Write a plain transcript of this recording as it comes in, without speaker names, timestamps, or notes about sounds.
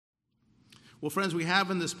Well, friends, we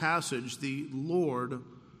have in this passage the Lord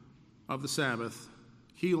of the Sabbath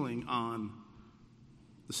healing on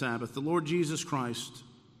the Sabbath. The Lord Jesus Christ,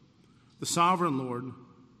 the sovereign Lord,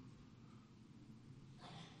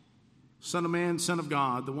 Son of man, Son of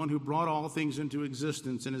God, the one who brought all things into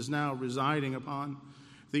existence and is now residing upon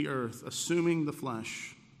the earth, assuming the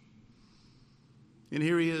flesh. And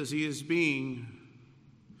here he is being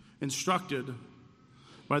instructed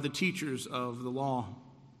by the teachers of the law.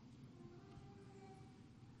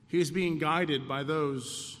 He is being guided by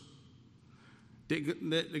those that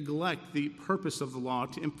neglect the purpose of the law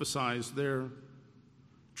to emphasize their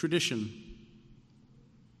tradition.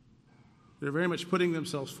 They're very much putting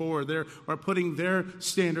themselves forward. They are putting their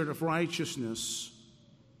standard of righteousness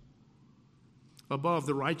above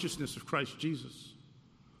the righteousness of Christ Jesus.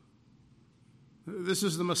 This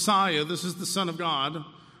is the Messiah. This is the Son of God.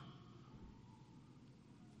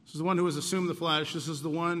 This is the one who has assumed the flesh. This is the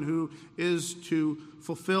one who is to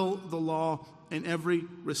fulfill the law in every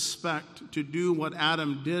respect, to do what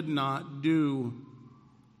Adam did not do.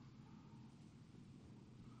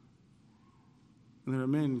 And there are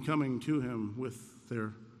men coming to him with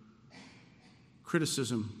their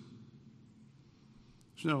criticism.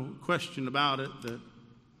 There's no question about it that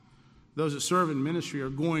those that serve in ministry are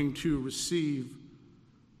going to receive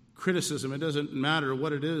criticism. It doesn't matter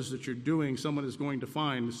what it is that you're doing, someone is going to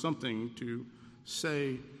find something to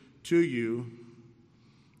say to you.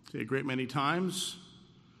 A great many times,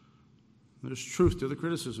 there's truth to the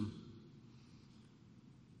criticism.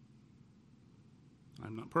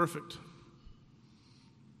 I'm not perfect.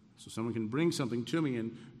 So someone can bring something to me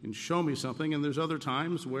and show me something, and there's other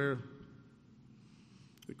times where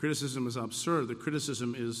the criticism is absurd. The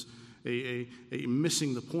criticism is a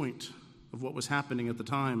missing the point of what was happening at the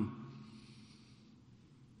time.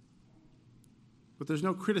 But there's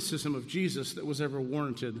no criticism of Jesus that was ever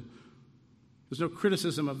warranted. There's no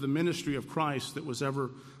criticism of the ministry of Christ that was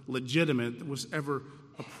ever legitimate, that was ever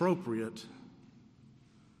appropriate.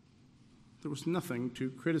 There was nothing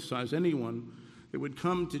to criticize. Anyone that would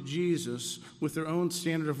come to Jesus with their own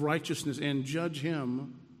standard of righteousness and judge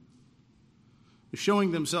him,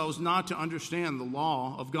 showing themselves not to understand the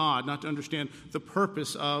law of God, not to understand the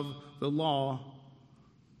purpose of the law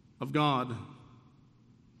of God.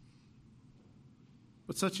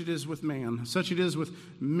 But such it is with man. Such it is with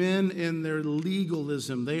men in their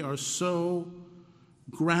legalism. They are so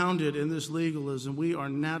grounded in this legalism. We are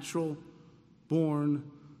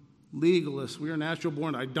natural-born legalists. We are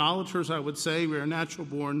natural-born idolaters, I would say. We are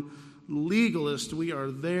natural-born legalists. We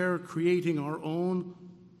are there creating our own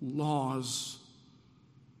laws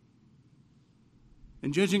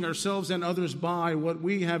and judging ourselves and others by what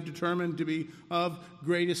we have determined to be of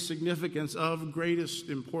greatest significance, of greatest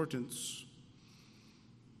importance.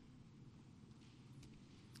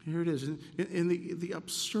 Here it is, in the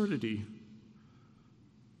absurdity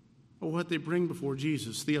of what they bring before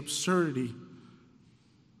Jesus, the absurdity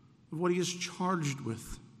of what he is charged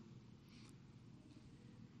with.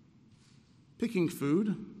 Picking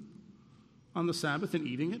food on the Sabbath and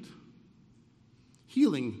eating it.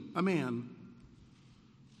 Healing a man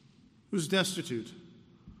who's destitute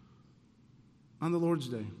on the Lord's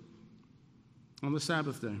Day, on the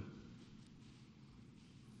Sabbath day.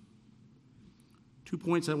 2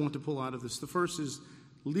 points I want to pull out of this. The first is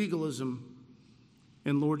legalism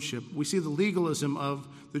and lordship. We see the legalism of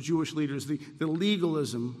the Jewish leaders, the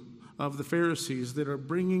legalism of the Pharisees that are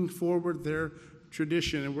bringing forward their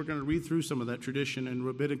tradition, and we're going to read through some of that tradition in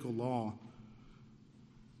rabbinical law.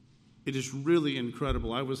 It is really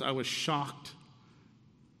incredible. I was shocked.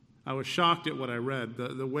 I was shocked at what I read,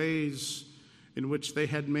 the ways in which they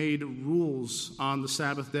had made rules on the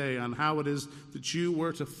Sabbath day, on how it is that you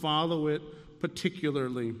were to follow it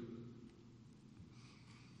particularly.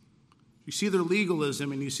 You see their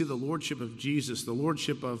legalism and you see the lordship of Jesus, the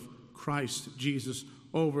lordship of Christ Jesus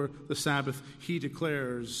over the Sabbath. He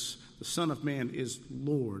declares the Son of Man is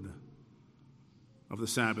Lord of the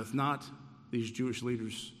Sabbath, not these Jewish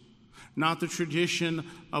leaders, not the tradition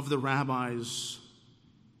of the rabbis.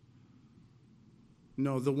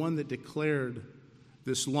 No, the one that declared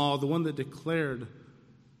this law, the one that declared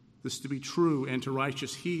this to be true and to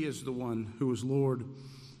righteous, he is the one who is Lord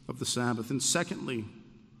of the Sabbath. And secondly,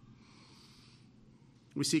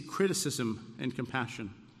 we see criticism and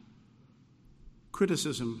compassion.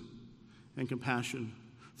 Criticism and compassion.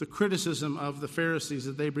 The criticism of the Pharisees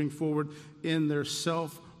that they bring forward in their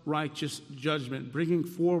self-righteous judgment, bringing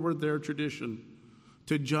forward their tradition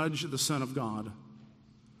to judge the Son of God,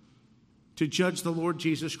 to judge the Lord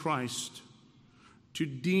Jesus Christ, to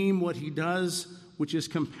deem what he does, which is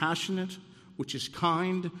compassionate, which is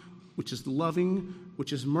kind, which is loving,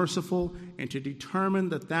 which is merciful, and to determine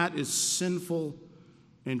that that is sinful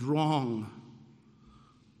and wrong.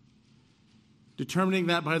 Determining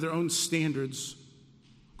that by their own standards,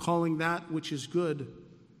 calling that which is good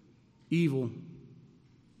evil,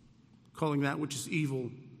 calling that which is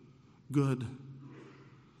evil good.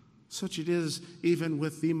 Such it is even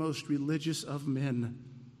with the most religious of men.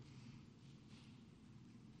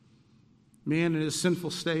 Man in his sinful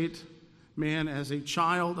state, man as a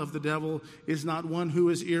child of the devil, is not one who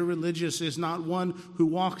is irreligious, is not one who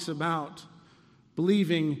walks about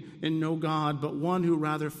believing in no God, but one who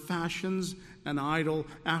rather fashions an idol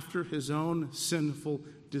after his own sinful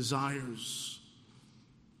desires.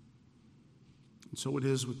 And so it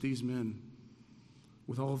is with these men,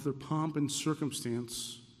 with all of their pomp and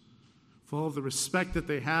circumstance, with all of the respect that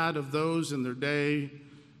they had of those in their day.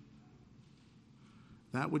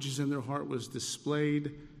 That which is in their heart was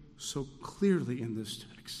displayed so clearly in this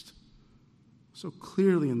text. So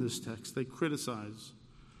clearly in this text, they criticize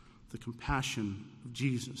the compassion of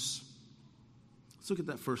Jesus. Let's look at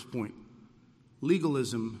that first point.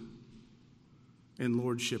 Legalism and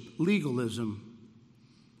lordship. Legalism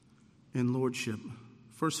and lordship.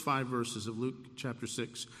 First 5 verses of Luke chapter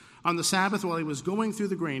 6. On the Sabbath, while he was going through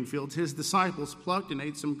the grain fields, his disciples plucked and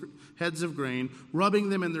ate some heads of grain, rubbing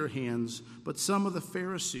them in their hands. But some of the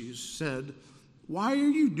Pharisees said, "Why are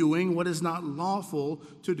you doing what is not lawful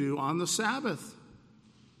to do on the Sabbath?"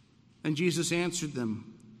 And Jesus answered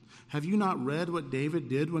them, "Have you not read what David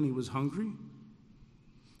did when he was hungry?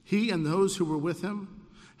 He and those who were with him,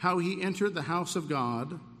 how he entered the house of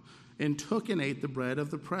God and took and ate the bread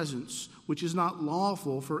of the presence, which is not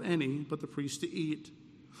lawful for any but the priest to eat,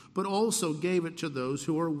 but also gave it to those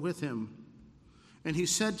who were with him. And he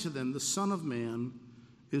said to them, the Son of Man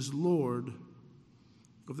is Lord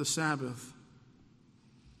of the Sabbath."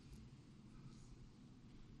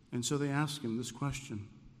 And so they ask him this question: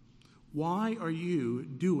 why are you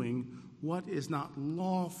doing what is not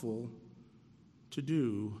lawful to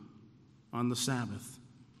do on the Sabbath?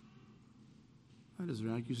 That is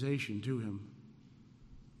their accusation to him.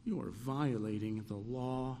 You are violating the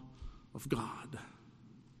law of God.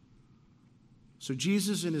 So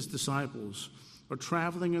Jesus and his disciples are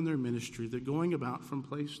traveling in their ministry. They're going about from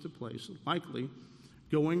place to place, likely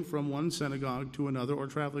going from one synagogue to another or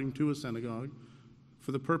traveling to a synagogue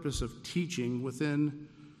for the purpose of teaching within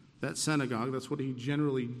that synagogue. That's what he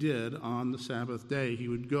generally did on the Sabbath day. He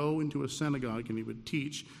would go into a synagogue and he would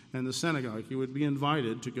teach, and the synagogue, he would be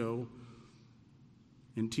invited to go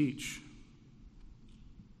and teach.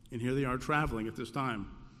 And here they are traveling at this time.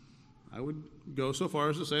 I would go so far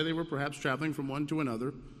as to say they were perhaps traveling from one to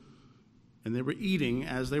another, and they were eating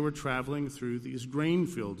as they were traveling through these grain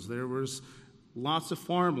fields. There was lots of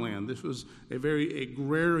farmland. This was a very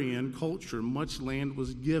agrarian culture. Much land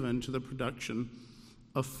was given to the production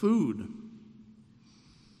of food.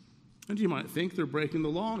 And you might think they're breaking the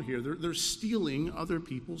law here. They're stealing other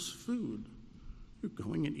people's food. You're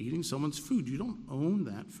going and eating someone's food. You don't own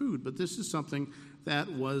that food. But this is something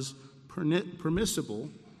that was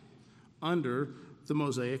permissible under the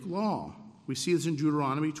Mosaic law. We see this in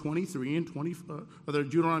Deuteronomy 23 and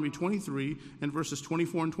Deuteronomy 23 and verses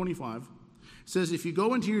 24 and 25. It says, "If you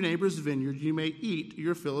go into your neighbor's vineyard, you may eat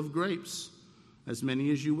your fill of grapes, as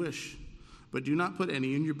many as you wish, but do not put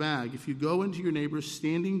any in your bag. If you go into your neighbor's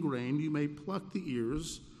standing grain, you may pluck the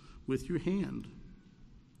ears with your hand.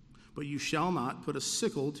 But you shall not put a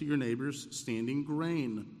sickle to your neighbor's standing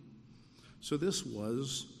grain." So this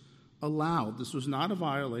was allowed. This was not a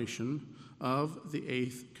violation of the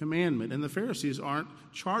 8th commandment. And the Pharisees aren't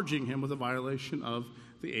charging him with a violation of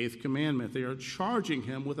the 8th commandment. They are charging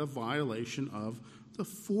him with a violation of the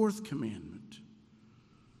 4th commandment.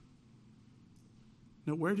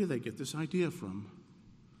 Now, where do they get this idea from?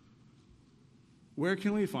 Where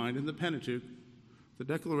can we find in the Pentateuch the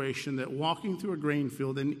declaration that walking through a grain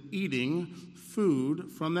field and eating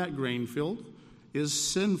food from that grain field is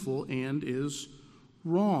sinful and is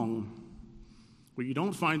wrong? Well, you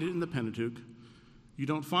don't find it in the Pentateuch. You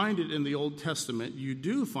don't find it in the Old Testament. You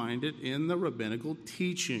do find it in the rabbinical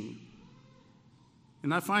teaching.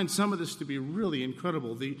 And I find some of this to be really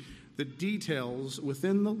incredible. The details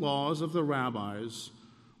within the laws of the rabbis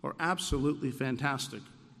are absolutely fantastic.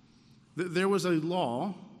 There was a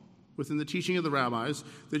law within the teaching of the rabbis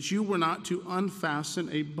that you were not to unfasten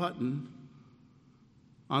a button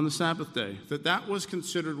on the Sabbath day, that was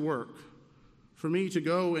considered work. For me to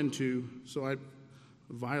go into, so I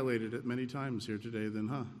violated it many times here today then,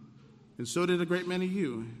 And so did a great many of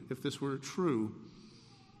you, if this were true.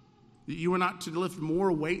 You were not to lift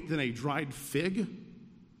more weight than a dried fig.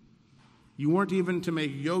 You weren't even to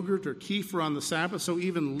make yogurt or kefir on the Sabbath, so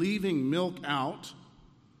even leaving milk out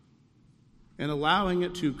and allowing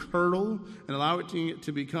it to curdle and allowing it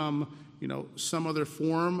to become, some other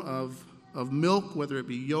form of milk, whether it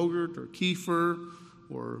be yogurt or kefir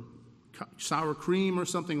or sour cream or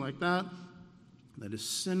something like that, that is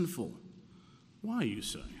sinful. Why, you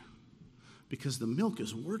say? Because the milk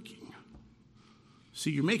is working. See,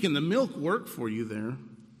 you're making the milk work for you there.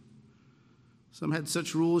 Some had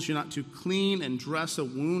such rules: you're not to clean and dress a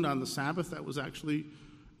wound on the Sabbath. That was actually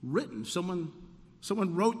written. Someone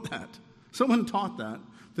wrote that. Someone taught that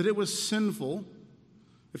it was sinful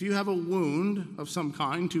if you have a wound of some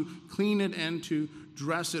kind to clean it and to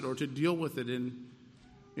dress it or to deal with it in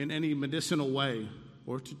any medicinal way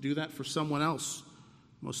or to do that for someone else.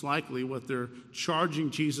 Most likely what they're charging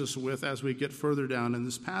Jesus with as we get further down in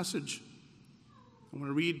this passage. I want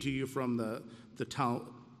to read to you from the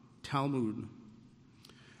Talmud.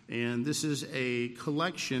 And this is a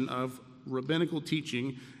collection of rabbinical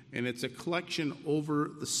teaching, and it's a collection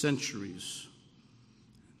over the centuries.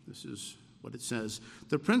 This is what it says.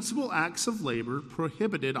 The principal acts of labor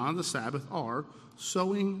prohibited on the Sabbath are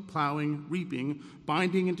sowing, plowing, reaping,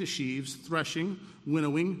 binding into sheaves, threshing,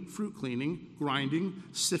 winnowing, fruit cleaning, grinding,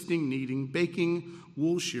 sifting, kneading, baking,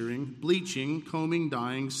 wool shearing, bleaching, combing,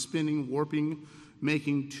 dyeing, spinning, warping,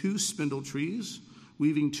 making 2 spindle trees,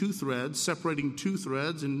 weaving 2 threads, separating 2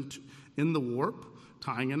 threads in the warp,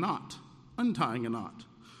 tying a knot, untying a knot,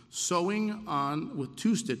 sewing on with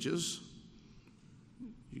 2 stitches.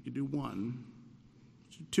 You could do 1,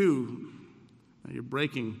 2. Now you're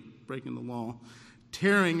breaking the law.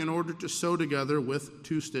 Tearing in order to sew together with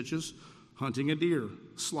 2 stitches, hunting a deer,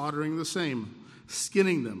 slaughtering the same,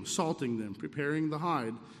 skinning them, salting them, preparing the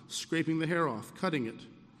hide, scraping the hair off, cutting it,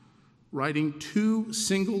 writing 2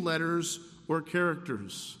 single letters or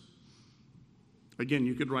characters. Again,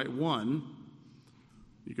 you could write 1.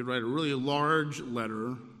 You could write a really large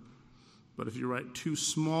letter, but if you write 2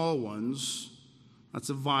 small ones, that's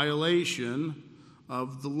a violation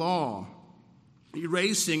of the law.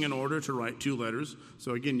 Erasing in order to write 2 letters.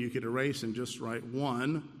 So again, you could erase and just write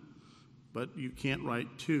 1, but you can't write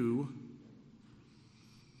 2.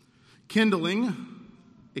 Kindling,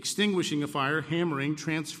 extinguishing a fire, hammering,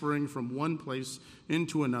 transferring from one place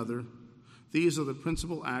into another. These are the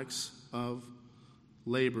principal acts of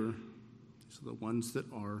labor. These are the ones that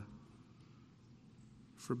are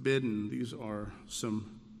forbidden. These are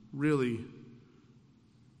some really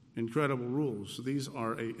incredible rules. These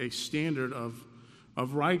are a standard of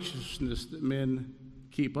righteousness that men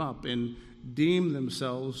keep up and deem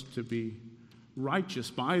themselves to be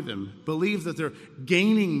righteous by them, believe that they're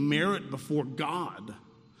gaining merit before God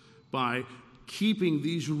by keeping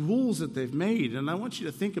these rules that they've made. And I want you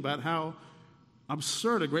to think about how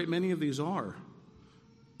absurd a great many of these are.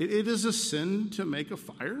 It is a sin to make a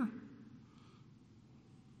fire.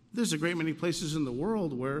 There's a great many places in the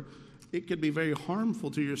world where it could be very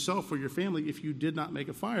harmful to yourself or your family if you did not make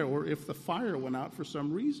a fire, or if the fire went out for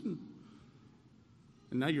some reason.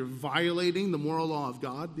 And now you're violating the moral law of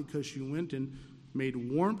God because you went and made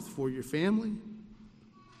warmth for your family.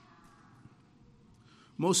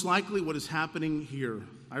 Most likely what is happening here,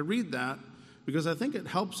 I read that because I think it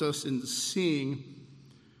helps us in seeing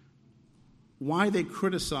why they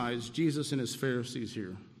criticize Jesus and his Pharisees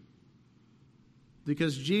here.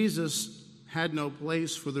 Because Jesus had no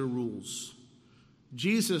place for their rules.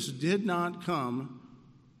 Jesus did not come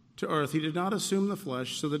to earth. He did not assume the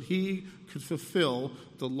flesh so that he could fulfill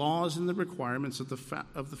the laws and the requirements of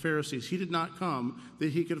the Pharisees. He did not come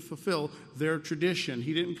that he could fulfill their tradition.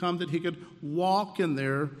 He didn't come that he could walk in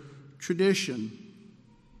their tradition.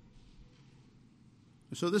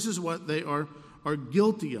 So this is what they are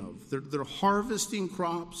guilty of. They're harvesting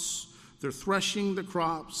crops. They're threshing the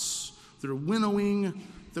crops. They're winnowing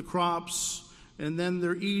the crops, and then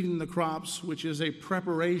they're eating the crops, which is a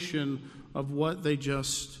preparation of what they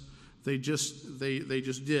just did.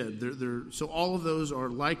 So all of those are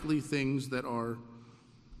likely things that are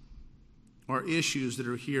issues that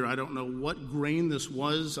are here. I don't know what grain this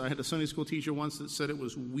was. I had a Sunday school teacher once that said it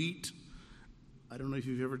was wheat. I don't know if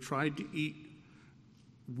you've ever tried to eat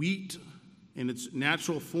wheat in its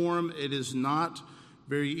natural form. It is not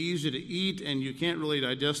very easy to eat, and you can't really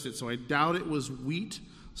digest it. So I doubt it was wheat.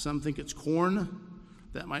 Some think it's corn.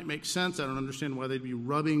 That might make sense. I don't understand why they'd be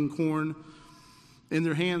rubbing corn in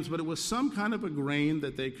their hands, but it was some kind of a grain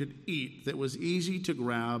that they could eat that was easy to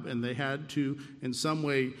grab, and they had to, in some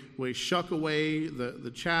way shuck away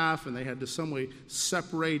the chaff, and they had to some way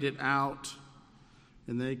separate it out,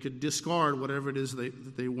 and they could discard whatever it is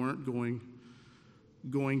that they weren't going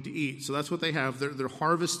going to eat. So that's what they have. They're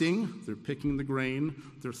harvesting, they're picking the grain,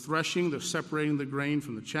 they're threshing, they're separating the grain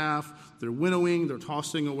from the chaff, they're winnowing, they're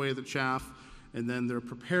tossing away the chaff, and then they're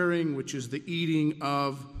preparing, which is the eating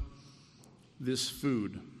of this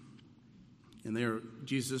food. And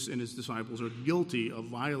Jesus and his disciples are guilty of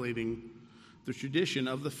violating the tradition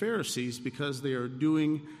of the Pharisees because they are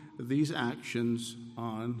doing these actions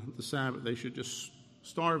on the Sabbath. They should just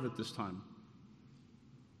starve at this time.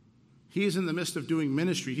 He's in the midst of doing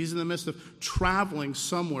ministry. He's in the midst of traveling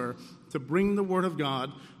somewhere to bring the word of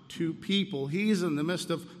God to people. He's in the midst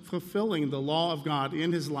of fulfilling the law of God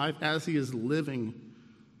in his life as he is living.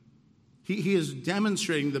 He is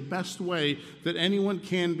demonstrating the best way that anyone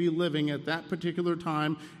can be living at that particular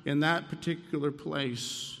time in that particular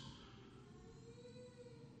place.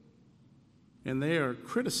 And they are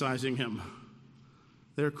criticizing him.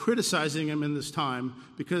 They're criticizing him in this time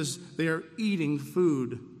because they are eating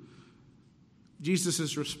food.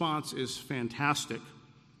 Jesus' response is fantastic.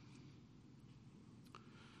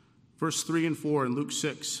 Verse 3 and 4 in Luke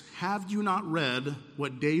 6, "Have you not read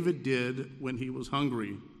what David did when he was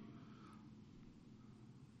hungry?"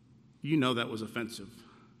 You know that was offensive.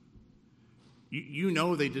 You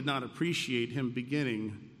know they did not appreciate him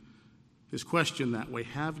beginning his question that way.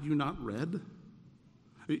 Have you not read?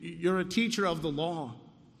 You're a teacher of the law.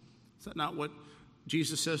 Is that not what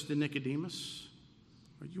Jesus says to Nicodemus?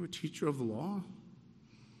 Are you a teacher of the law?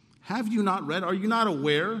 Have you not read? Are you not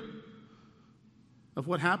aware of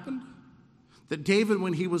what happened? That David,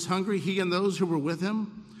 when he was hungry, he and those who were with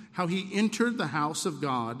him, how he entered the house of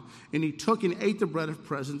God, and he took and ate the bread of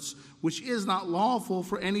presence, which is not lawful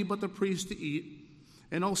for any but the priest to eat,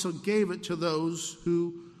 and also gave it to those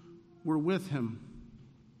who were with him.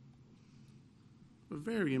 A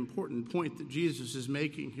very important point that Jesus is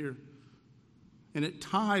making here. And it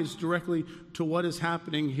ties directly to what is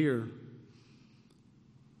happening here.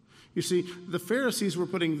 You see, the Pharisees were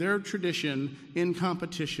putting their tradition in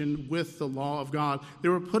competition with the law of God. They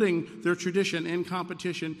were putting their tradition in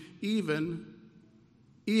competition even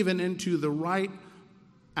into the right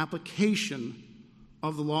application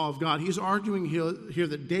of the law of God. He's arguing here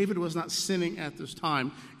that David was not sinning at this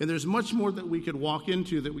time. And there's much more that we could walk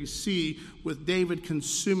into that we see with David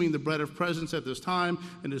consuming the bread of presence at this time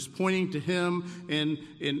and is pointing to him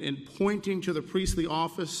and pointing to the priestly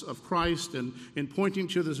office of Christ and pointing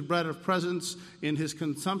to this bread of presence in his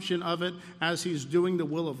consumption of it as he's doing the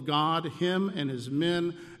will of God, him and his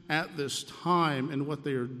men at this time and what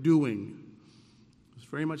they are doing. There's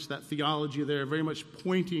very much that theology there, very much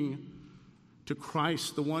pointing to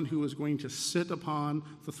Christ, the one who is going to sit upon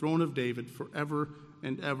the throne of David forever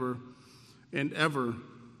and ever and ever.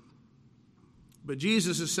 But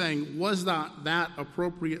Jesus is saying, was not that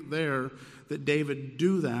appropriate there that David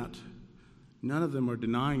do that? None of them are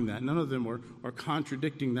denying that. None of them are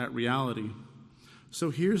contradicting that reality.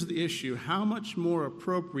 So here's the issue. How much more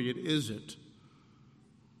appropriate is it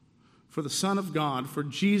for the Son of God, for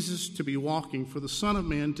Jesus to be walking, for the Son of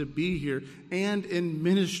Man to be here and in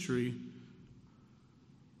ministry,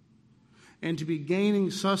 and to be gaining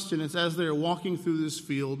sustenance as they are walking through this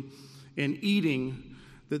field and eating,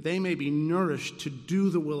 that they may be nourished to do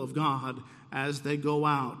the will of God as they go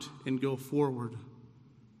out and go forward?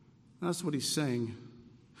 That's what he's saying.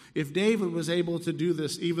 If David was able to do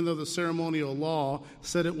this, even though the ceremonial law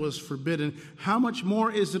said it was forbidden, how much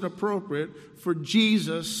more is it appropriate for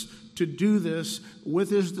Jesus to do this with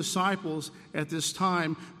his disciples at this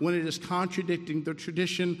time when it is contradicting the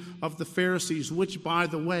tradition of the Pharisees, which, by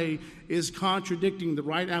the way, is contradicting the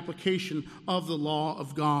right application of the law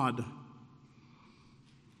of God?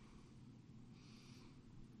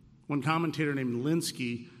 One commentator named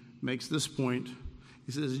Linsky makes this point.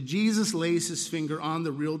 He says, Jesus lays his finger on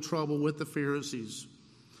the real trouble with the Pharisees.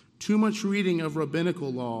 Too much reading of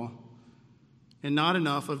rabbinical law and not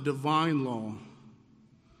enough of divine law.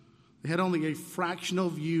 They had only a fractional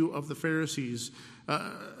view of the Pharisees,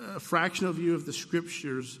 a fractional view of the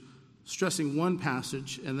Scriptures, stressing one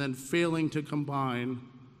passage and then failing to combine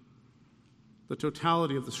the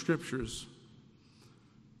totality of the Scriptures,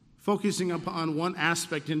 focusing upon one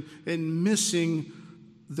aspect and missing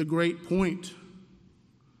the great point.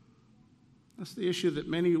 That's the issue that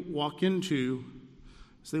many walk into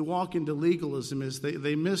as they walk into legalism, is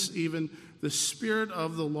they miss even the spirit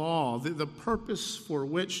of the law, the purpose for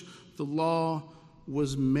which the law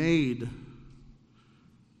was made.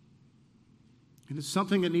 And it's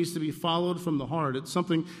something that needs to be followed from the heart. It's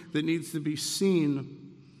something that needs to be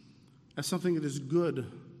seen as something that is good.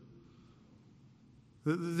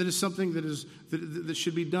 That is something that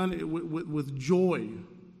should be done with joy.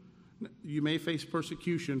 You may face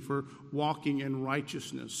persecution for walking in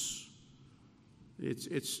righteousness.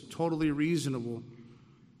 It's totally reasonable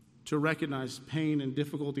to recognize pain and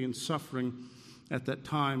difficulty and suffering at that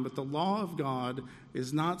time. But the law of God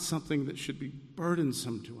is not something that should be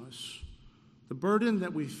burdensome to us. The burden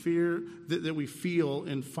that we feel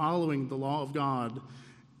in following the law of God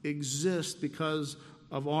exists because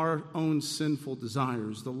of our own sinful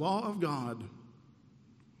desires. The law of God,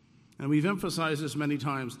 and we've emphasized this many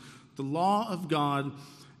times, the law of God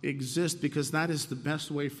exists because that is the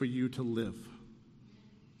best way for you to live.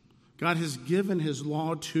 God has given his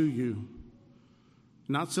law to you,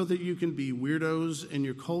 not so that you can be weirdos in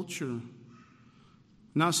your culture,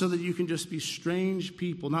 not so that you can just be strange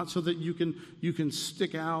people, not so that you can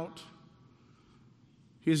stick out.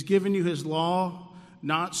 He has given you his law,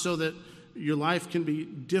 not so that your life can be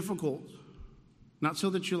difficult, not so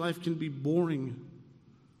that your life can be boring.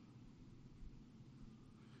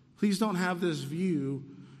 Please don't have this view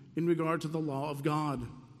in regard to the law of God.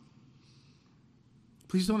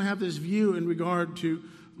 Please don't have this view in regard to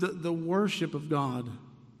the worship of God.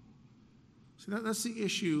 See, that's the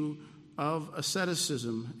issue of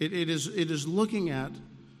asceticism. It is looking at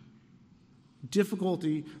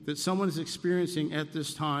difficulty that someone is experiencing at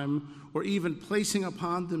this time, or even placing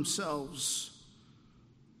upon themselves.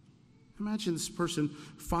 Imagine this person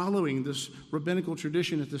following this rabbinical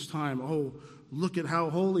tradition at this time. Oh, look at how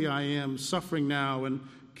holy I am, suffering now, and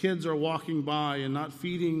kids are walking by and not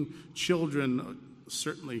feeding children.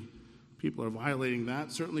 Certainly, people are violating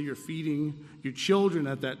that. Certainly, you're feeding your children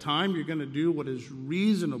at that time. You're going to do what is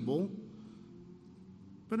reasonable.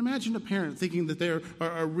 But imagine a parent thinking that they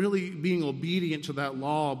are really being obedient to that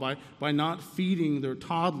law by not feeding their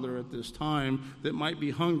toddler at this time that might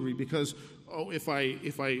be hungry because, if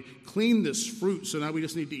I clean this fruit, so now we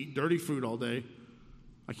just need to eat dirty fruit all day.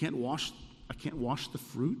 I can't wash the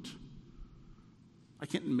fruit. I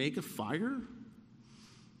can't make a fire.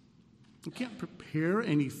 I can't prepare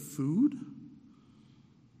any food.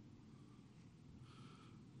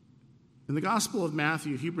 In the Gospel of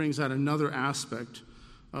Matthew, he brings out another aspect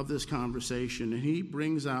of this conversation, and he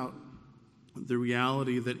brings out the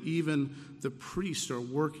reality that even the priests are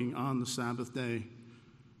working on the Sabbath day.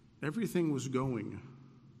 Everything was going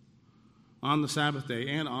on the Sabbath day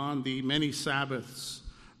and on the many Sabbaths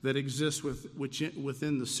that exist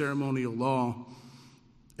within the ceremonial law.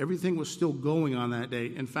 Everything was still going on that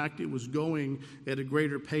day. In fact, it was going at a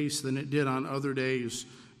greater pace than it did on other days.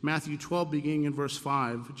 Matthew 12, beginning in verse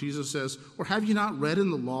 5, Jesus says, "Or have you not read in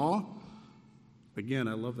the law?" Again,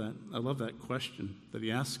 I love that. I love that question that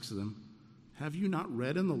he asks them. Have you not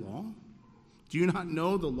read in the law? Do you not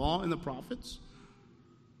know the law and the prophets?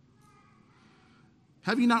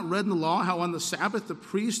 Have you not read in the law how on the Sabbath the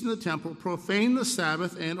priests in the temple profane the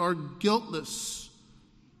Sabbath and are guiltless?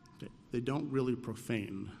 They don't really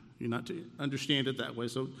profane. You're not to understand it that way.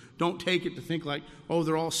 So don't take it to think like, oh,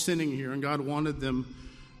 they're all sinning here and God wanted them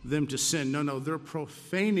to sin. No, they're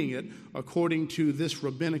profaning it according to this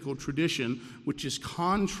rabbinical tradition, which is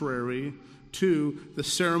contrary to the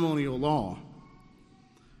ceremonial law.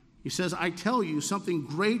 He says, I tell you, something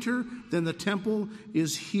greater than the temple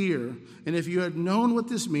is here. And if you had known what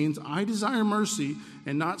this means, I desire mercy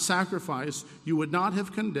and not sacrifice, you would not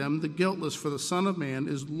have condemned the guiltless, for the Son of Man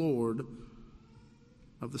is Lord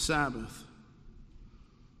of the Sabbath.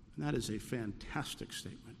 And that is a fantastic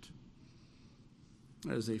statement.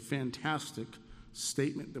 That is a fantastic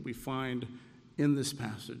statement that we find in this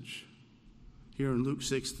passage. Here in Luke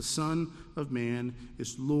 6, the Son of Man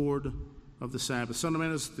is Lord of the Sabbath. Son of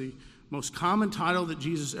Man is the most common title that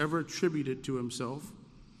Jesus ever attributed to himself.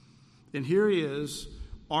 And here he is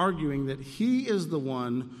arguing that he is the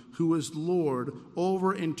one who is Lord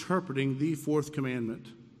over interpreting the fourth commandment.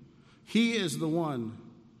 He is the one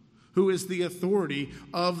who is the authority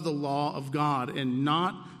of the law of God and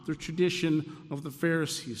not the tradition of the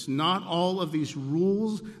Pharisees, not all of these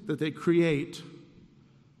rules that they create.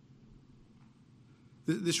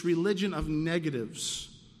 This religion of negatives.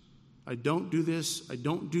 I don't do this, I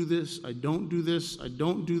don't do this, I don't do this, I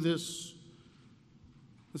don't do this.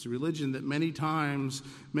 It's a religion that many times,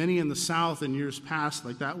 many in the South in years past,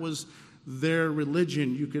 like that was their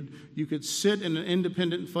religion. You could sit in an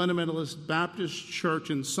independent fundamentalist Baptist church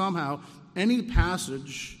and somehow any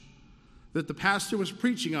passage that the pastor was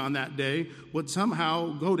preaching on that day would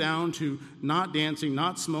somehow go down to not dancing,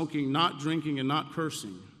 not smoking, not drinking, and not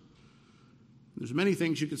cursing. There's many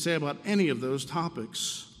things you could say about any of those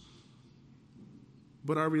topics.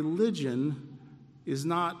 But our religion is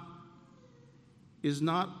not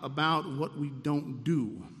about what we don't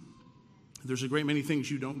do. There's a great many things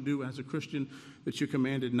you don't do as a Christian that you're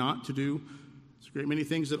commanded not to do. There's a great many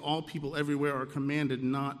things that all people everywhere are commanded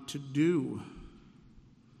not to do.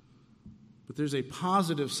 But there's a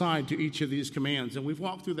positive side to each of these commands, and we've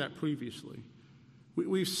walked through that previously.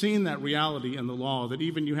 We've seen that reality in the law, that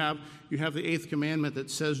even you have the eighth commandment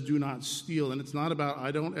that says do not steal, and it's not about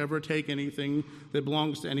I don't ever take anything that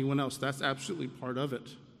belongs to anyone else. That's absolutely part of it.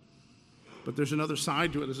 But there's another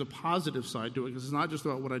side to it. There's a positive side to it, because it's not just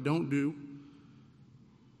about what I don't do.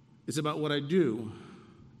 It's about what I do.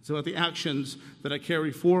 It's about the actions that I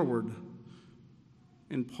carry forward.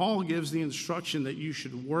 And Paul gives the instruction that you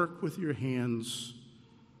should work with your hands,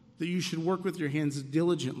 that you should work with your hands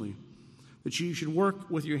diligently, that you should work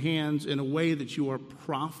with your hands in a way that you are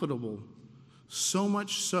profitable, so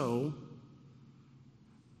much so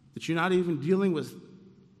that you're not even dealing with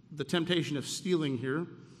the temptation of stealing here,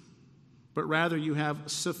 but rather you have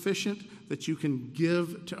sufficient that you can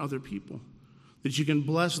give to other people, that you can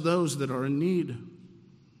bless those that are in need.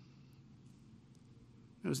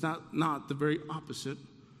 It's not the very opposite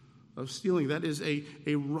of stealing. That is a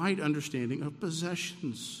right understanding of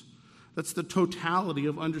possessions. That's the totality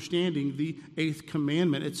of understanding the eighth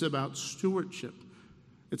commandment. It's about stewardship.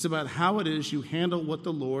 It's about how it is you handle what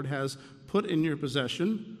the Lord has put in your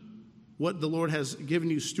possession, what the Lord has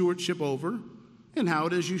given you stewardship over, and how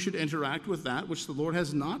it is you should interact with that which the Lord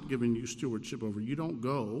has not given you stewardship over. You don't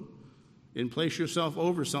go and place yourself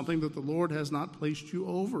over something that the Lord has not placed you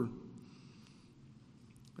over.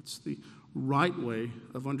 That's the right way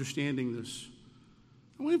of understanding this.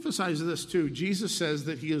 I want to emphasize this too. Jesus says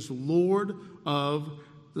that he is Lord of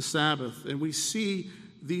the Sabbath. And we see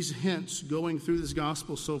these hints going through this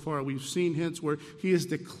gospel so far. We've seen hints where he is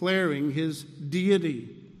declaring his deity.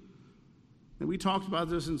 And we talked about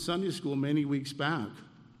this in Sunday school many weeks back.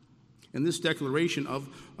 And this declaration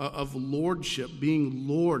of lordship, being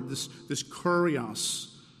Lord, this kurios.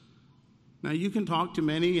 Now, you can talk to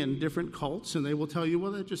many in different cults, and they will tell you,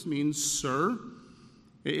 well, that just means sir.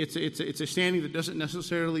 It's a standing that doesn't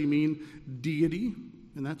necessarily mean deity,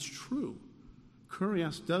 and that's true.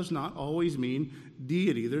 Kurios does not always mean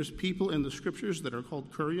deity. There's people in the scriptures that are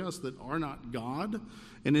called kurios that are not God,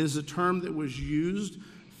 and it is a term that was used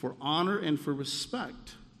for honor and for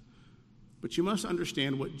respect. But you must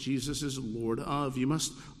understand what Jesus is Lord of. You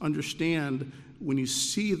must understand when you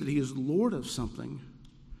see that he is Lord of something,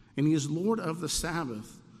 and he is Lord of the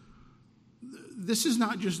Sabbath. This is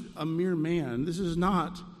not just a mere man. This is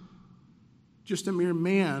not just a mere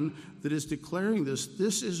man that is declaring this.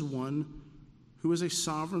 This is one who is a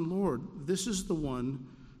sovereign Lord. This is the one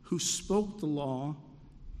who spoke the law.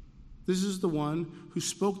 This is the one who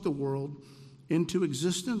spoke the world into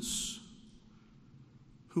existence.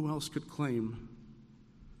 Who else could claim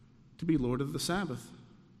to be Lord of the Sabbath?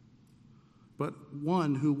 But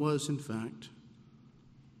one who was, in fact,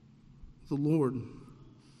 the Lord.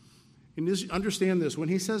 And understand this, when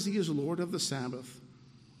he says he is Lord of the Sabbath,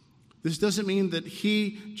 this doesn't mean that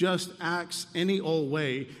he just acts any old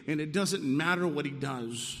way and it doesn't matter what he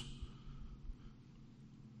does.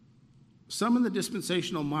 Some in the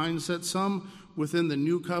dispensational mindset, some within the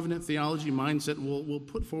New Covenant theology mindset will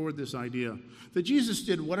put forward this idea that Jesus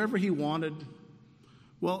did whatever he wanted.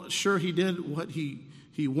 Well, sure, he did what he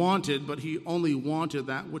wanted, but he only wanted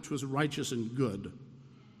that which was righteous and good.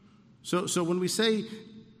 So when we say,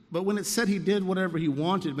 but when it said he did whatever he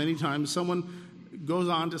wanted, many times someone goes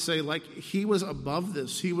on to say, like, he was above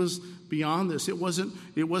this, he was beyond this. It wasn't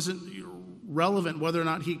relevant whether or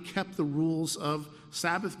not he kept the rules of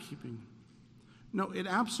Sabbath keeping. No, it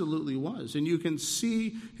absolutely was. And you can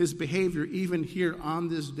see his behavior even here on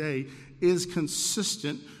this day is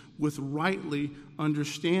consistent with rightly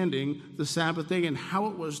understanding the Sabbath day and how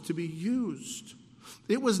it was to be used.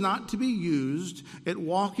 It was not to be used at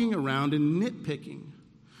walking around and nitpicking.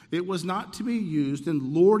 It was not to be used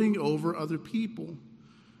in lording over other people.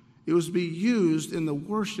 It was to be used in the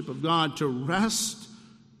worship of God to rest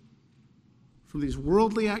from these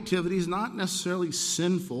worldly activities, not necessarily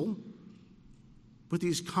sinful, but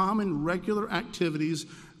these common, regular activities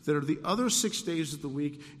that are the other 6 days of the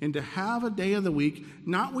week, and to have a day of the week,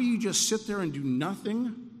 not where you just sit there and do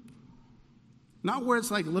nothing, not where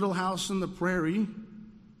it's like Little House on the Prairie.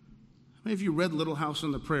 How many of you read Little House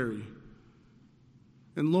on the Prairie?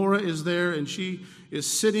 And Laura is there, and she is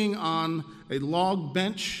sitting on a log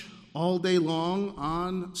bench all day long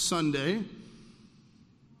on Sunday.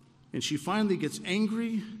 And she finally gets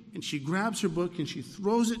angry, and she grabs her book, and she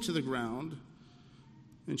throws it to the ground.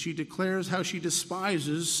 And she declares how she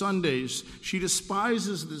despises Sundays. She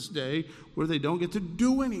despises this day where they don't get to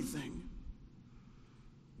do anything.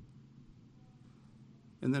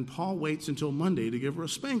 And then Paul waits until Monday to give her a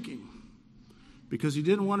spanking, because he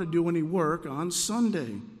didn't want to do any work on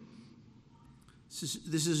Sunday.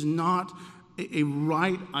 This is not a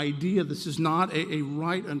right idea. This is not a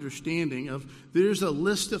right understanding of there's a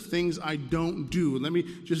list of things I don't do. Let me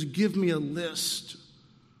just give me a list.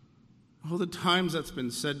 All the times that's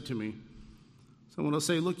been said to me. Someone will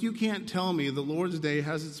say, look, you can't tell me the Lord's Day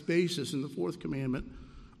has its basis in the fourth commandment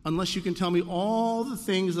unless you can tell me all the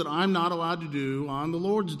things that I'm not allowed to do on the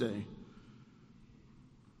Lord's Day.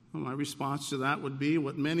 Well, my response to that would be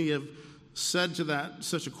what many have said to that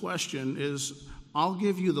such a question is, I'll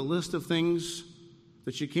give you the list of things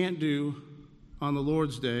that you can't do on the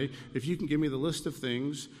Lord's Day if you can give me the list of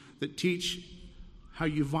things that teach how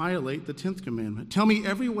you violate the 10th commandment. Tell me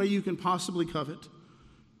every way you can possibly covet.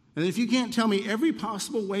 And if you can't tell me every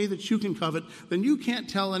possible way that you can covet, then you can't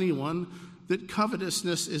tell anyone that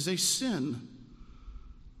covetousness is a sin.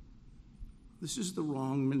 This is the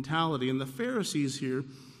wrong mentality. And the Pharisees here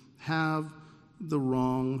have the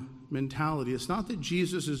wrong mentality. It's not that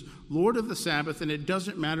Jesus is Lord of the Sabbath and it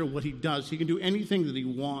doesn't matter what he does. He can do anything that he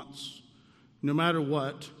wants, no matter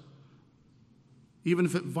what, even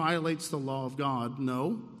if it violates the law of God.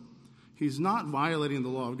 No, he's not violating the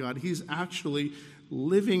law of God. He's actually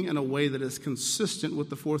living in a way that is consistent with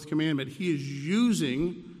the fourth commandment. He is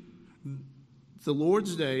using the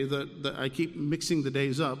Lord's Day, I keep mixing the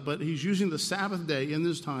days up, but he's using the Sabbath day in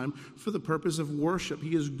this time for the purpose of worship.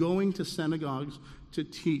 He is going to synagogues to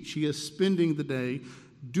teach. He is spending the day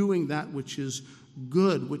doing that which is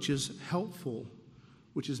good, which is helpful,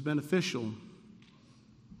 which is beneficial. And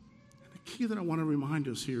the key that I want to remind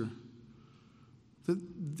us here, that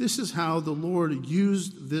this is how the Lord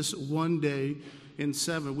used this one day in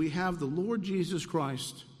 7. We have the Lord Jesus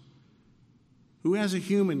Christ, who as a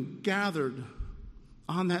human gathered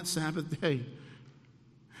on that Sabbath day,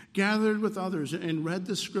 gathered with others and read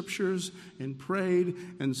the scriptures and prayed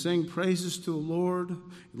and sang praises to the Lord,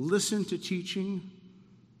 listened to teaching,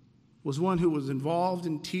 was one who was involved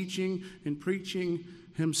in teaching and preaching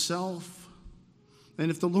himself.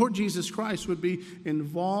 And if the Lord Jesus Christ would be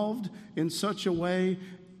involved in such a way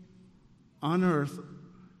on earth,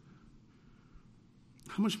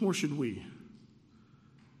 how much more should we?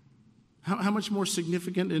 How much more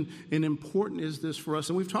significant and important is this for us?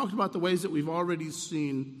 And we've talked about the ways that we've already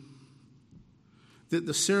seen that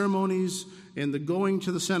the ceremonies and the going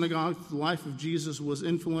to the synagogue, the life of Jesus was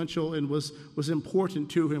influential and was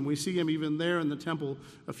important to him. We see him even there in the temple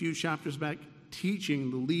a few chapters back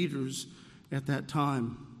teaching the leaders at that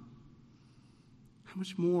time. How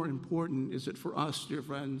much more important is it for us, dear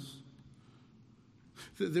friends,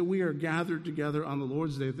 that we are gathered together on the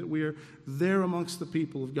Lord's Day, that we are there amongst the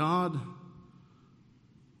people of God.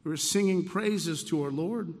 We're singing praises to our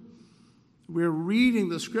Lord. We're reading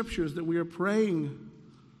the scriptures, that we are praying.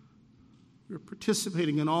 We're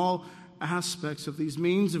participating in all aspects of these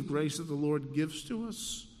means of grace that the Lord gives to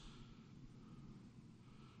us.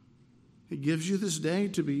 He gives you this day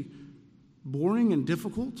to be boring and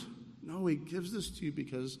difficult? No, he gives this to you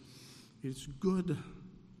because it's good,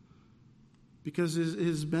 because it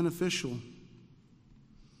is beneficial.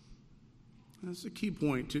 That's the key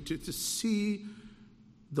point, to see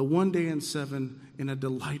the one day in 7 in a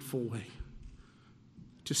delightful way.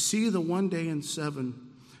 To see the one day in 7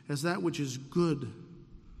 as that which is good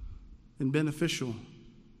and beneficial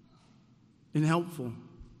and helpful.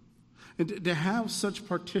 And to have such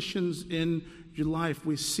partitions in your life.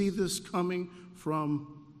 We see this coming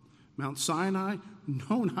from Mount Sinai.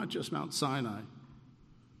 No, not just Mount Sinai.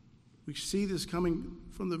 We see this coming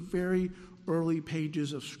from the very early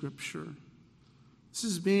pages of Scripture. This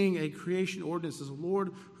is being a creation ordinance. As a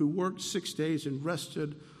Lord who worked 6 days and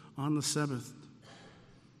rested on the seventh.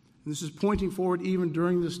 And this is pointing forward even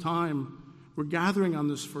during this time. We're gathering on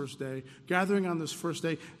this first day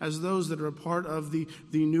as those that are a part of the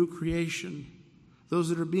new creation, those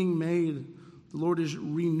that are being made. The Lord is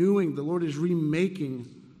renewing, the Lord is remaking.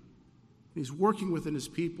 He's working within his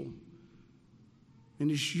people. And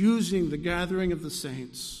he's using the gathering of the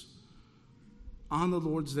saints on the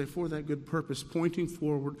Lord's Day for that good purpose, pointing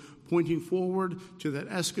forward to that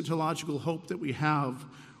eschatological hope that we have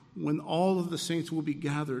when all of the saints will be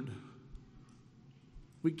gathered.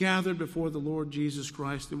 We gathered before the Lord Jesus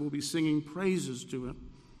Christ and we'll be singing praises to him.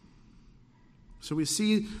 So we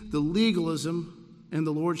see the legalism and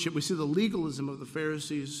the lordship. We see the legalism of the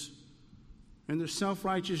Pharisees and their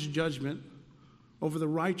self-righteous judgment over the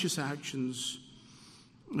righteous actions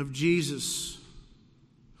of Jesus.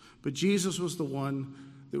 But Jesus was the one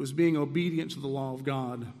that was being obedient to the law of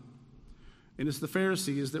God. And it's the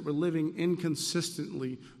Pharisees that were living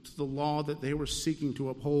inconsistently to the law that they were seeking to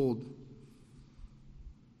uphold.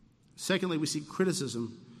 Secondly, we see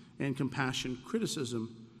criticism and compassion.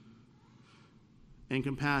 Criticism and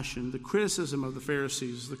compassion, the criticism of the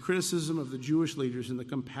Pharisees, the criticism of the Jewish leaders, and the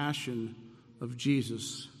compassion of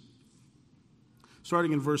Jesus.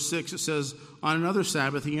 Starting in verse 6, it says, "On another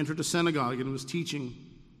Sabbath he entered a synagogue and was teaching.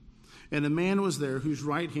 And a man was there whose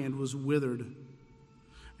right hand was withered.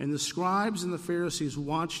 And the scribes and the Pharisees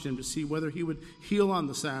watched him to see whether he would heal on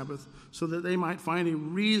the Sabbath, so that they might find a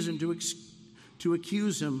reason to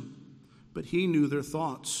accuse him. But he knew their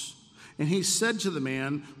thoughts. And he said to the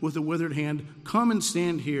man with the withered hand, 'Come and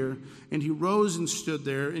stand here.' And he rose and stood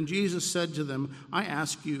there. And Jesus said to them, 'I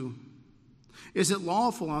ask you, is it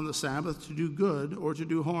lawful on the Sabbath to do good or to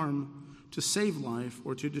do harm, to save life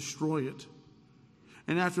or to destroy it?'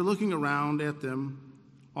 And after looking around at them,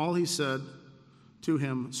 all he said to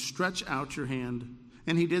him, 'Stretch out your hand.'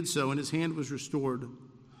 And he did so, and his hand was restored.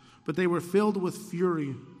 But they were filled with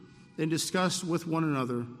fury and discussed with one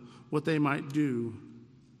another what they might do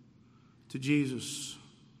to Jesus."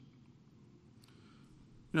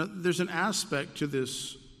 Now, there's an aspect to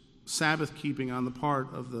this Sabbath keeping on the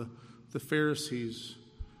part of the Pharisees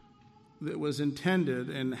that was intended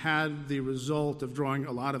and had the result of drawing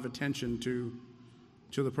a lot of attention to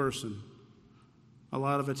the person, a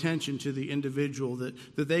lot of attention to the individual, that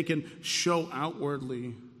they can show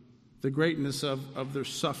outwardly the greatness of their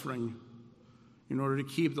suffering in order to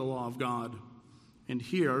keep the law of God. And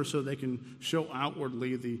here, so they can show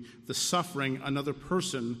outwardly the suffering another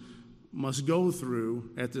person must go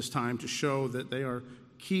through at this time to show that they are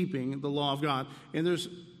keeping the law of God. And there's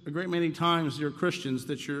a great many times, dear Christians,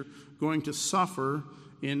 that you're going to suffer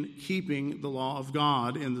in keeping the law of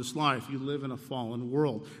God in this life. You live in a fallen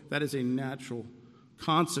world. That is a natural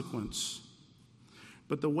consequence.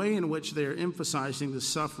 But the way in which they are emphasizing the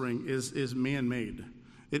suffering is man-made.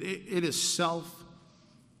 It is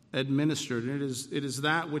self-administered. And it is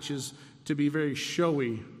that which is to be very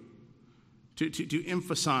showy, to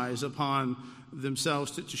emphasize upon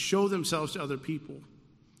themselves, to show themselves to other people,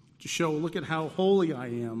 to show, look at how holy I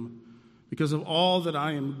am because of all that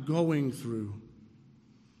I am going through.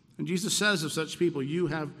 And Jesus says of such people, you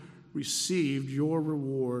have received your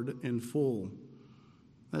reward in full.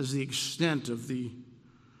 That is the extent of the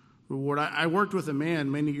reward. I worked with a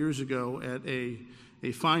man many years ago at a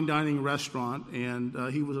fine dining restaurant, and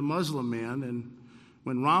he was a Muslim man, and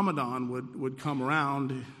when Ramadan would come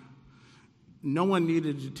around, no one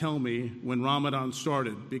needed to tell me when Ramadan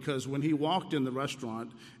started, because when he walked in the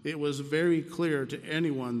restaurant, it was very clear to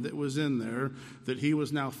anyone that was in there that he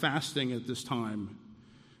was now fasting at this time.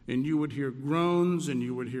 And you would hear groans, and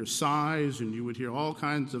you would hear sighs, and you would hear all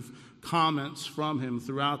kinds of comments from him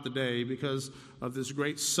throughout the day because of this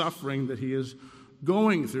great suffering that he is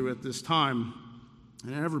going through at this time.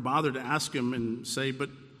 And I never bothered to ask him and say, but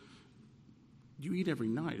you eat every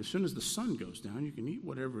night. As soon as the sun goes down, you can eat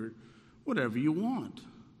whatever you want.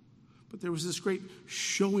 But there was this great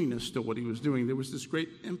showiness to what he was doing. There was this great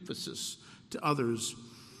emphasis to others.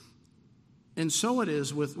 And so it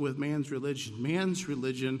is with man's religion. Man's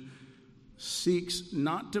religion seeks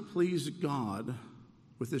not to please God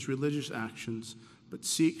with his religious actions, but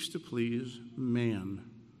seeks to please man.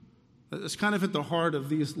 That's kind of at the heart of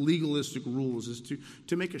these legalistic rules, is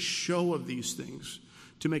to make a show of these things,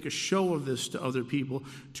 to make a show of this to other people,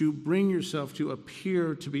 to bring yourself to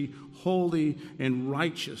appear to be holy and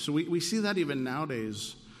righteous. So we see that even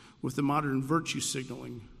nowadays with the modern virtue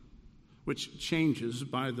signaling, which changes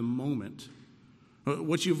by the moment.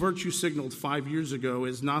 What you virtue signaled 5 years ago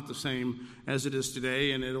is not the same as it is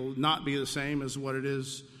today, and it'll not be the same as what it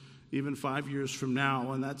is even 5 years from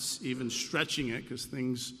now, and that's even stretching it because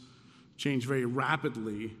things change very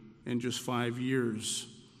rapidly in just 5 years.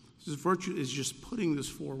 This virtue is just putting this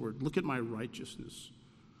forward. Look at my righteousness.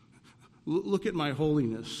 Look at my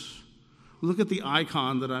holiness. Look at the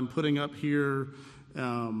icon that I'm putting up here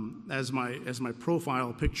as my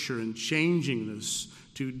profile picture, and changing this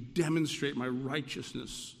to demonstrate my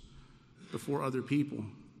righteousness before other people.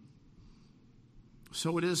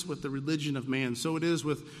 So it is with the religion of man. So it is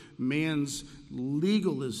with man's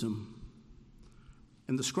legalism.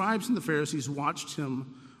 And the scribes and the Pharisees watched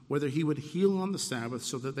him whether he would heal on the Sabbath,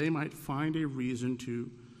 so that they might find a reason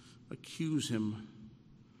to accuse him.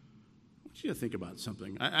 I want you to think about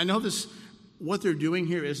something. I know what they're doing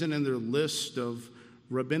here isn't in their list of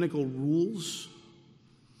rabbinical rules,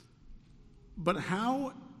 but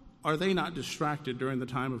how are they not distracted during the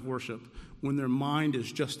time of worship when their mind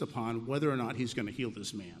is just upon whether or not he's going to heal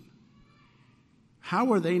this man?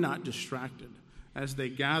 How are they not distracted as they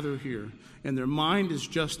gather here and their mind is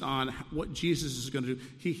just on what Jesus is going to do?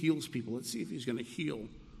 He heals people. Let's see if he's going to heal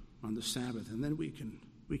on the Sabbath, and then we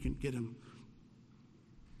can get him.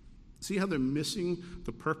 See how they're missing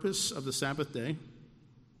the purpose of the Sabbath day?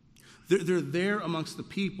 They're there amongst the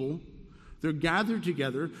people. They're gathered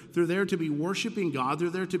together. They're there to be worshiping God. They're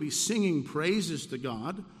there to be singing praises to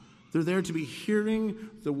God. They're there to be hearing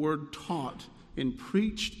the word taught and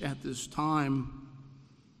preached at this time.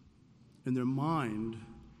 And their mind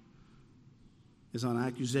is on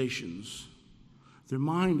accusations. Their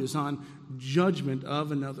mind is on judgment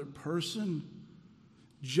of another person,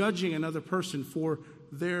 judging another person for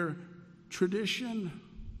their tradition.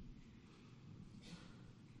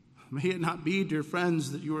 May it not be, dear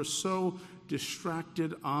friends, that you are so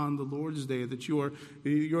distracted on the Lord's Day that you are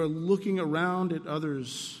looking around at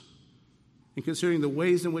others and considering the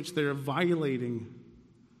ways in which they are violating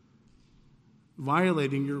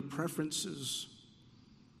your preferences,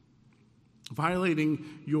 violating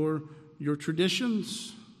your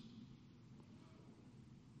traditions.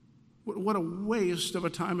 What a waste of a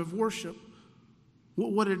time of worship.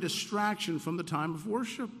 What a distraction from the time of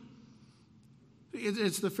worship.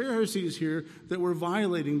 It's the Pharisees here that were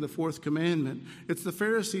violating the fourth commandment. It's the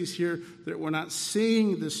Pharisees here that were not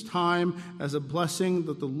seeing this time as a blessing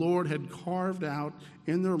that the Lord had carved out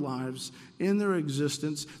in their lives, in their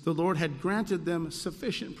existence. The Lord had granted them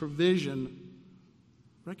sufficient provision.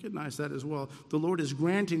 Recognize that as well. The Lord is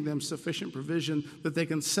granting them sufficient provision that they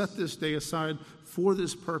can set this day aside for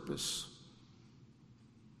this purpose.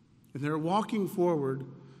 And they're walking forward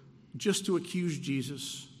just to accuse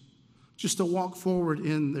Jesus, just to walk forward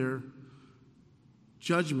in their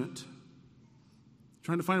judgment,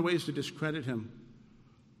 trying to find ways to discredit him,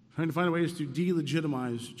 trying to find ways to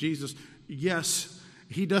delegitimize Jesus. Yes,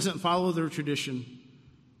 he doesn't follow their tradition.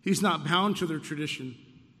 He's not bound to their tradition.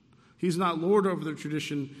 He's not Lord over their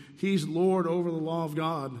tradition. He's Lord over the law of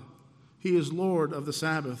God. He is Lord of the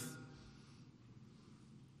Sabbath.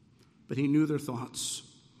 But he knew their thoughts.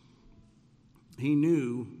 He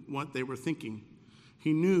knew what they were thinking.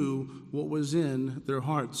 He knew what was in their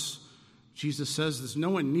hearts. Jesus says this, he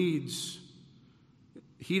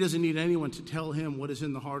doesn't need anyone to tell him what is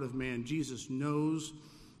in the heart of man. Jesus knows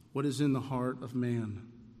what is in the heart of man.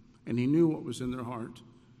 And he knew what was in their heart.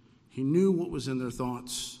 He knew what was in their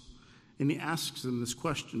thoughts. And he asks them this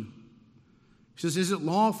question. He says, is it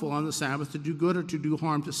lawful on the Sabbath to do good or to do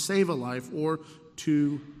harm, to save a life or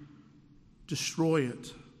to destroy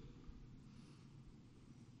it?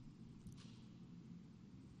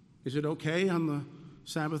 Is it okay on the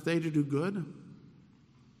Sabbath day to do good?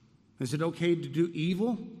 Is it okay to do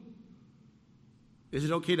evil? Is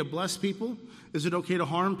it okay to bless people? Is it okay to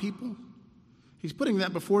harm people? He's putting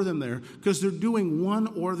that before them there because they're doing one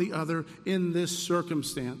or the other in this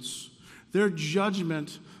circumstance. Their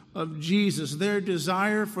judgment of Jesus, their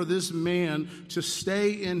desire for this man to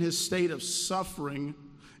stay in his state of suffering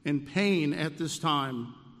and pain at this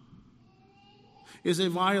time, is a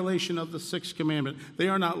violation of the sixth commandment. They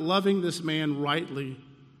are not loving this man rightly.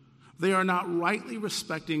 They are not rightly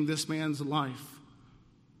respecting this man's life.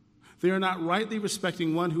 They are not rightly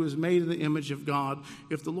respecting one who is made in the image of God.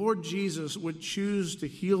 If the Lord Jesus would choose to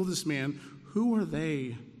heal this man, who are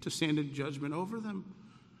they to stand in judgment over them?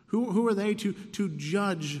 Who are they to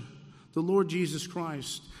judge the Lord Jesus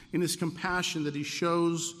Christ in his compassion that he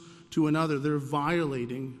shows to another? They're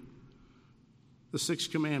violating the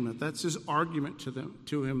sixth commandment. That's his argument to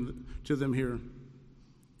them here.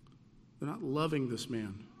 They're not loving this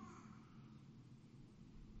man.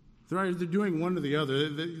 They're either doing one or the other.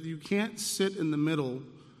 You can't sit in the middle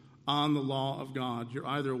on the law of God. You're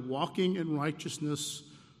either walking in righteousness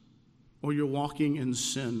or you're walking in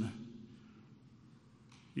sin.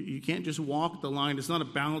 You can't just walk the line. It's not a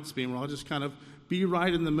balance beam where I'll just kind of be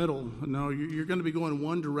right in the middle. No, you're going to be going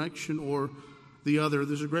one direction or the other.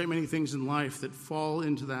 There's a great many things in life that fall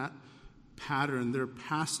into that pattern. Their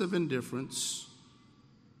passive indifference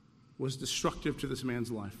was destructive to this man's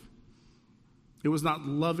life. It was not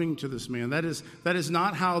loving to this man. That is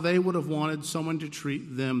not how they would have wanted someone to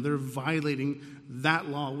treat them. They're violating that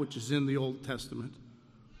law which is in the Old Testament.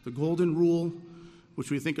 The golden rule, which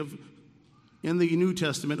we think of in the New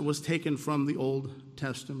Testament, was taken from the Old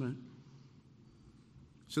Testament.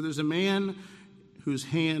 So there's a man whose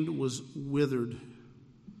hand was withered.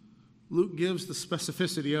 Luke gives the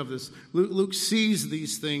specificity of this. Luke sees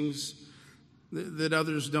these things that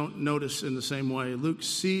others don't notice in the same way. Luke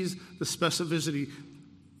sees the specificity.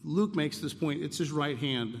 Luke makes this point. It's his right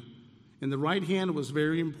hand. And the right hand was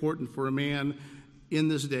very important for a man in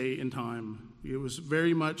this day and time. It was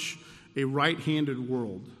very much a right-handed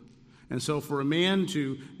world. And so for a man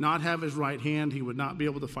to not have his right hand, he would not be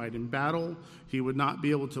able to fight in battle. He would not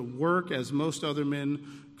be able to work as most other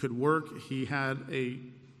men could work.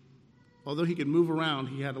 Although he could move around,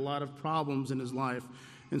 he had a lot of problems in his life.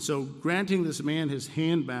 And so granting this man his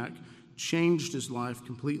hand back changed his life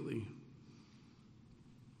completely.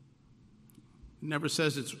 It never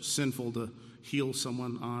says it's sinful to heal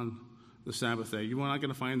someone on the Sabbath day. You're not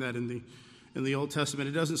going to find that in the Old Testament.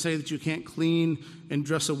 It doesn't say that you can't clean and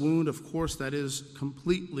dress a wound. Of course, that is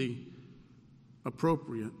completely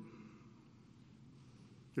appropriate.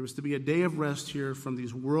 There was to be a day of rest here from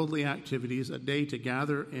these worldly activities, a day to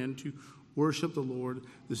gather and to worship the Lord,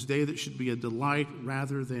 this day that should be a delight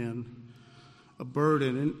rather than a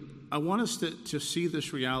burden. And I want us to see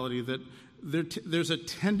this reality that there's a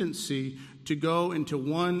tendency to go into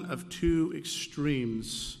one of two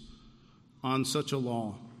extremes on such a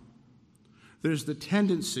law. There's the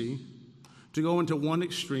tendency to go into one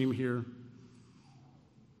extreme here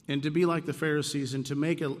and to be like the Pharisees and to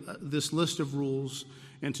make this list of rules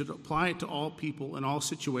and to apply it to all people in all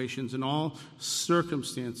situations, in all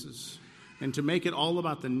circumstances, and to make it all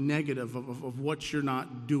about the negative of what you're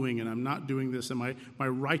not doing, and I'm not doing this, and my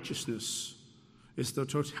righteousness is the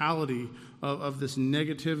totality of this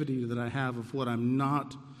negativity that I have of what I'm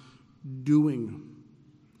not doing.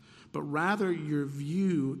 But rather your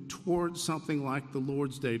view towards something like the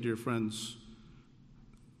Lord's Day, dear friends,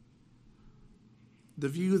 the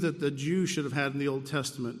view that the Jews should have had in the Old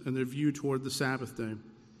Testament and their view toward the Sabbath day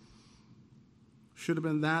should have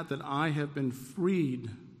been that I have been freed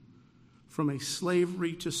from a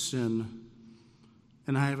slavery to sin,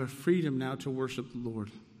 and I have a freedom now to worship the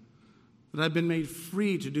Lord. That I've been made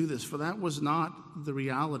free to do this, for that was not the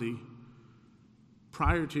reality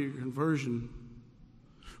prior to your conversion.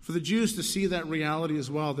 For the Jews to see that reality as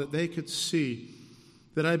well, that they could see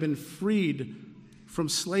that I've been freed from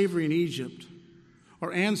slavery in Egypt.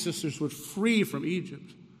 Our ancestors were free from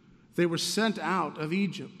Egypt. They were sent out of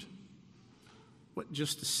Egypt. What,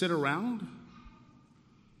 just to sit around?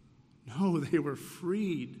 No, they were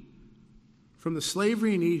freed from the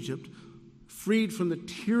slavery in Egypt, freed from the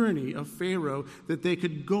tyranny of Pharaoh, that they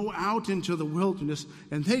could go out into the wilderness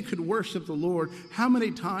and they could worship the Lord. How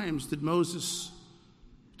many times did Moses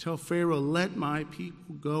tell Pharaoh, let my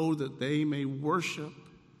people go that they may worship?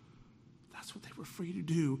 That's what they were free to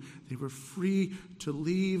do. They were free to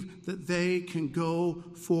leave that they can go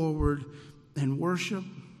forward and worship.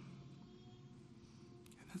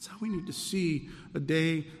 That's how we need to see a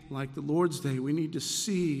day like the Lord's Day. We need to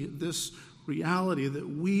see this reality that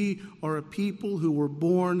we are a people who were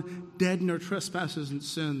born dead in our trespasses and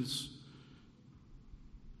sins.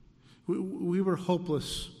 We were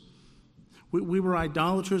hopeless. We were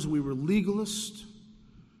idolaters. We were legalists.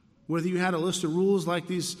 Whether you had a list of rules like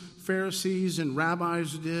these Pharisees and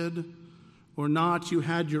rabbis did or not, you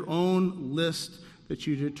had your own list that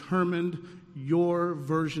you determined your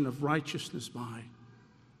version of righteousness by.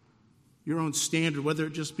 Your own standard, whether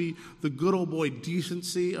it just be the good old boy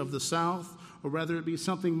decency of the South or whether it be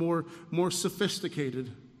something more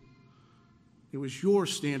sophisticated. It was your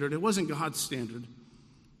standard. It wasn't God's standard.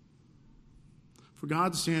 For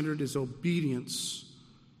God's standard is obedience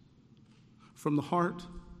from the heart,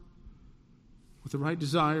 with the right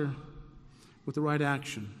desire, with the right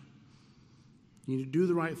action. You need to do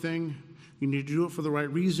the right thing. You need to do it for the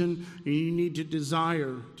right reason, and you need to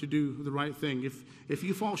desire to do the right thing. If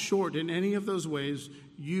you fall short in any of those ways,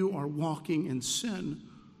 you are walking in sin.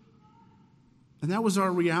 And that was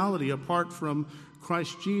our reality apart from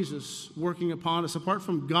Christ Jesus working upon us, apart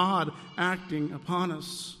from God acting upon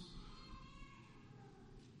us.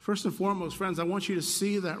 First and foremost, friends, I want you to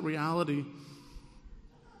see that reality.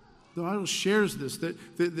 The Bible shares this,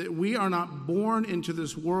 that we are not born into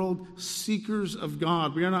this world seekers of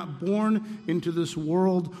God. We are not born into this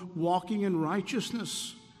world walking in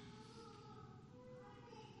righteousness.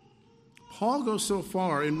 Paul goes so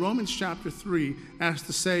far in Romans chapter 3 as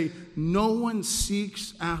to say, no one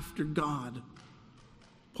seeks after God.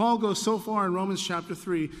 Paul goes so far in Romans chapter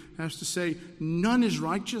 3 as to say, none is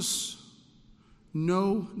righteous,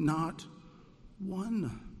 no, not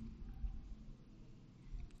one.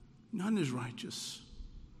 None is righteous.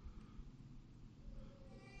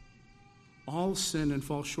 All sin and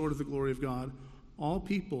fall short of the glory of God. All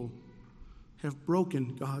people have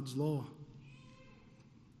broken God's law.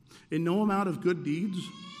 And no amount of good deeds,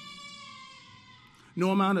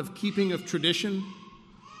 no amount of keeping of tradition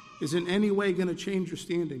is in any way going to change your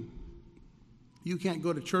standing. You can't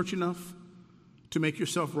go to church enough to make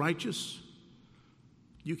yourself righteous.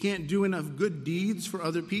 You can't do enough good deeds for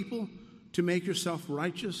other people to make yourself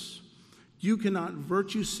righteous. You cannot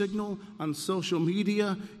virtue signal on social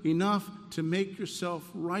media enough to make yourself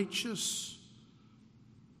righteous.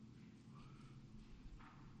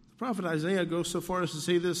 The prophet Isaiah goes so far as to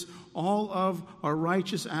say this, all of our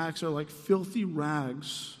righteous acts are like filthy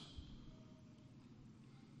rags.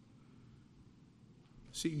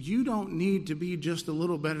 See, you don't need to be just a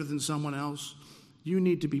little better than someone else. You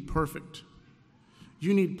need to be perfect.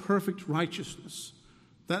 You need perfect righteousness.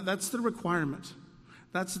 That's the requirement.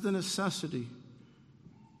 That's the necessity.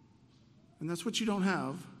 And that's what you don't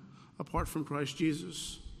have apart from Christ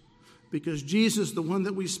Jesus. Because Jesus, the one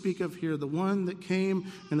that we speak of here, the one that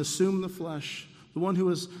came and assumed the flesh, the one who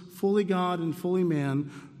is fully God and fully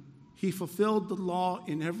man, he fulfilled the law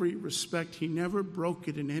in every respect. He never broke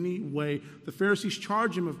it in any way. The Pharisees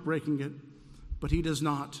charge him of breaking it, but he does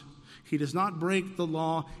not. He does not break the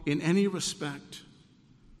law in any respect.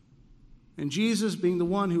 And Jesus, being the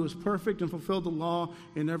one who was perfect and fulfilled the law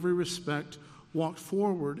in every respect, walked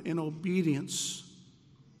forward in obedience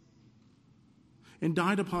and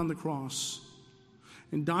died upon the cross.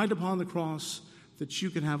 And died upon the cross that you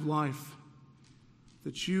can have life.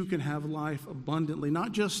 That you can have life abundantly.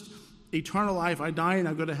 Not just eternal life, I die and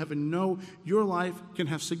I go to heaven. No, your life can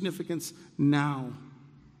have significance now.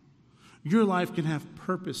 Your life can have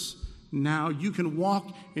purpose now. You can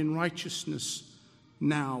walk in righteousness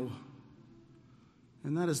now.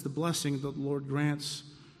 And that is the blessing that the Lord grants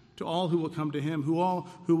to all who will come to him, who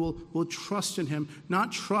will trust in him,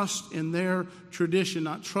 not trust in their tradition,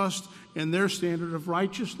 not trust in their standard of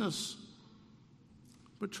righteousness,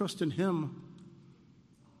 but trust in him,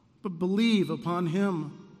 but believe upon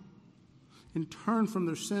him and turn from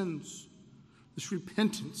their sins. This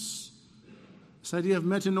repentance, this idea of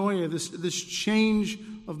metanoia, this change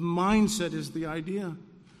of mindset is the idea.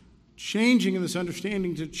 Changing in this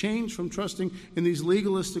understanding, to change from trusting in these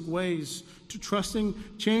legalistic ways, to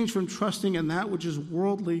change from trusting in that which is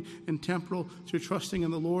worldly and temporal, to trusting in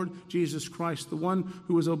the Lord Jesus Christ, the one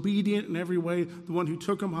who was obedient in every way, the one who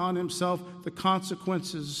took upon himself the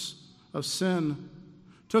consequences of sin,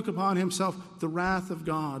 took upon himself the wrath of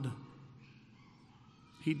God.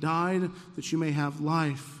 He died that you may have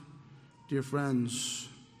life, dear friends.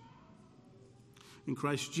 In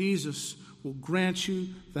Christ Jesus will grant you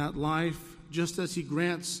that life, just as he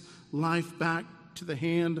grants life back to the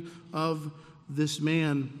hand of this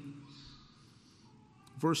man.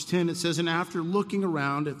 Verse 10, it says, and after looking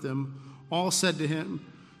around at them, all said to him,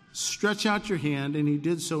 stretch out your hand. And he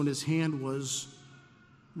did so, and his hand was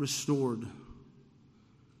restored.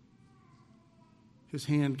 His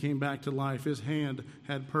hand came back to life. His hand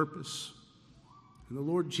had purpose. And the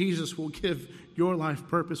Lord Jesus will give your life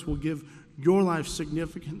purpose, will give your life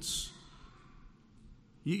significance.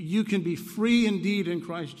 You can be free indeed in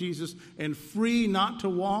Christ Jesus, and free not to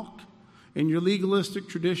walk in your legalistic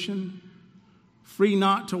tradition, free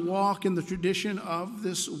not to walk in the tradition of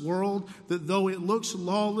this world, that though it looks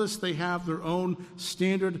lawless, they have their own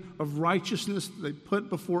standard of righteousness that they put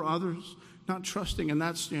before others, not trusting in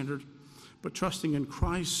that standard, but trusting in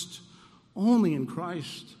Christ. Only in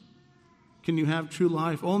Christ can you have true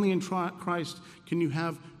life. Only in Christ can you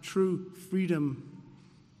have true freedom.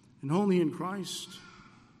 And only in Christ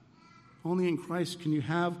can you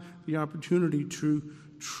have the opportunity to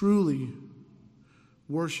truly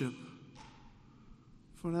worship.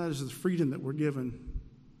 For that is the freedom that we're given.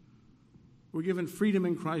 We're given freedom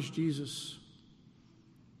in Christ Jesus.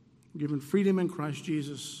 We're given freedom in Christ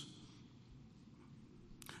Jesus.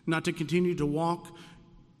 Not to continue to walk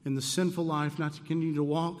in the sinful life, not to continue to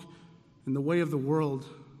walk in the way of the world,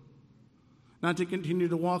 not to continue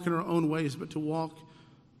to walk in our own ways, but to walk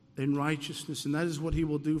in righteousness. And that is what he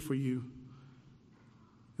will do for you.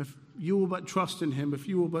 If you will but trust in him, if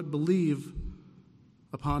you will but believe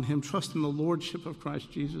upon him, trust in the lordship of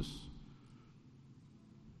Christ Jesus.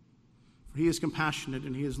 For he is compassionate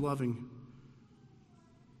and he is loving.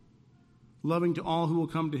 Loving to all who will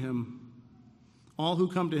come to him. All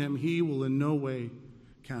who come to him, he will in no way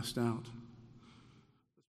cast out.